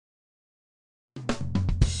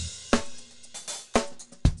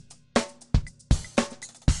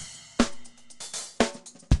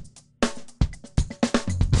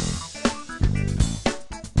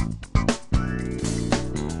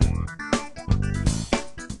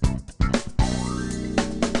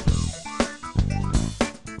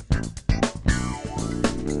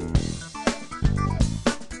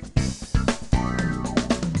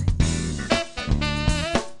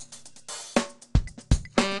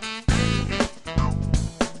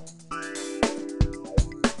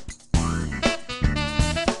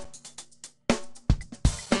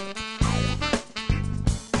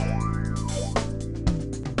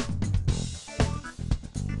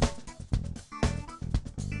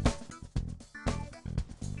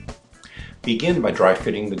Begin by dry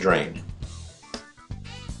fitting the drain.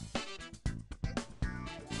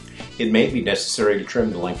 It may be necessary to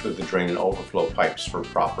trim the length of the drain and overflow pipes for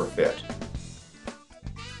proper fit.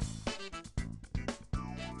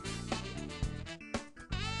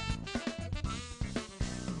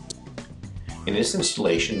 In this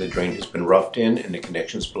installation, the drain has been roughed in and the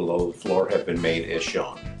connections below the floor have been made as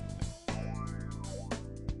shown.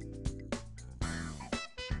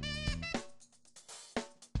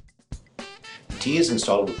 The T is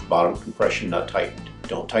installed with the bottom compression nut tightened.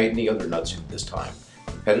 Don't tighten the other nuts at this time.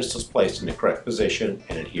 The pedestal is placed in the correct position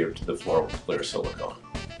and adhered to the floor with clear silicone.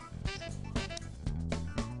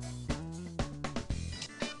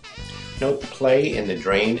 Note the play in the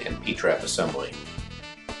drain and P-trap assembly.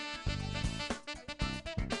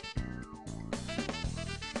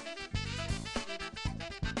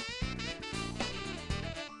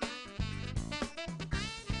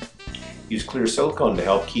 Use clear silicone to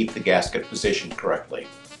help keep the gasket positioned correctly.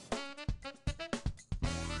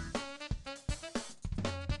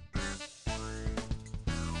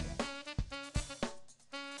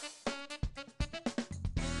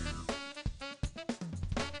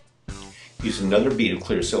 Use another bead of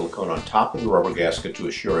clear silicone on top of the rubber gasket to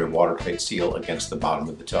assure a watertight seal against the bottom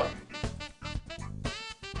of the tub.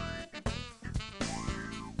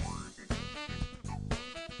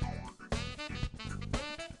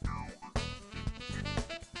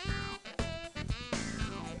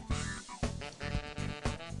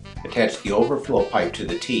 Attach the overflow pipe to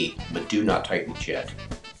the T, but do not tighten it yet.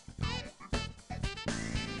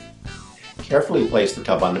 Carefully place the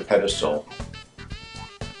tub on the pedestal.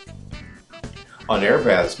 On air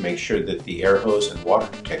baths, make sure that the air hose and water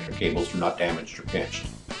detector cables are not damaged or pinched.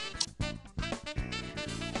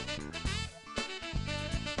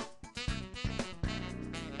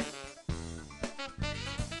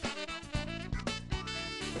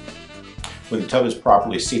 When the tub is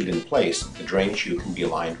properly seated in place, the drain shoe can be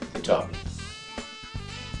aligned with the tub.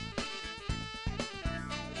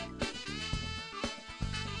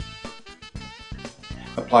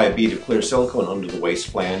 Apply a bead of clear silicone under the waste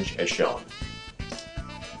flange as shown.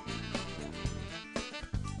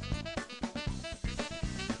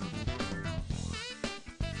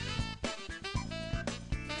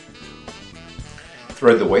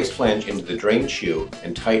 Thread the waste flange into the drain shoe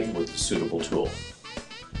and tighten with the suitable tool.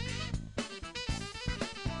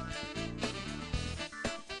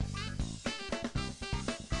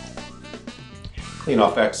 Clean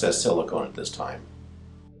off excess silicone at this time.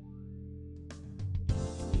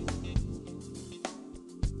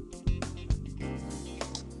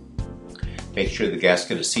 Make sure the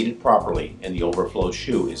gasket is seated properly and the overflow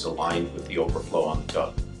shoe is aligned with the overflow on the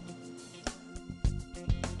tub.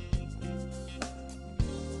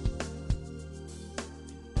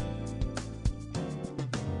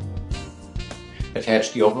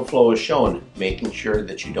 Attach the overflow as shown, making sure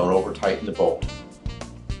that you don't over-tighten the bolt.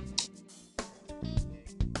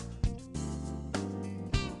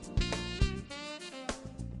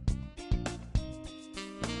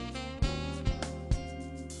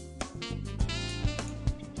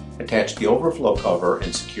 Attach the overflow cover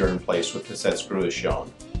and secure in place with the set screw as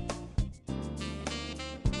shown.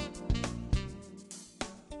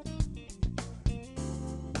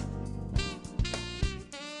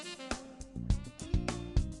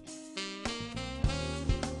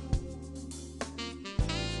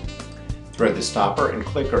 Thread the stopper and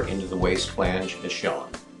clicker into the waste flange as shown.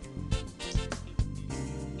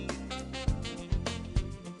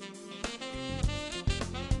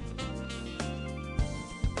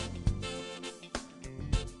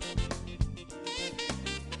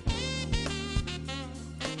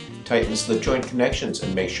 Tighten slip joint connections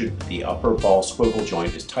and make sure that the upper ball swivel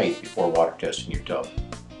joint is tight before water testing your tub.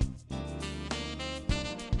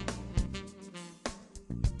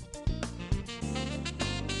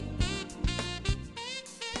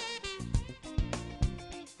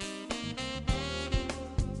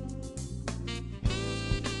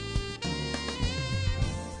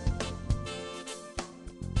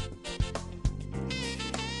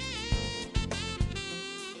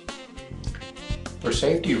 For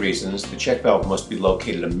safety reasons, the check valve must be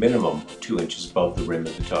located a minimum of 2 inches above the rim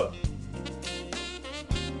of the tub.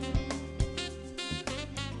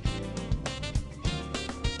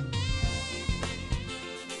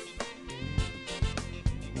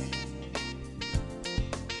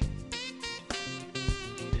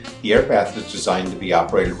 The air bath is designed to be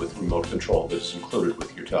operated with remote control that is included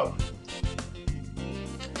with your tub.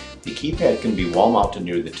 The keypad can be wall mounted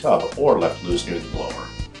near the tub or left loose near the blower.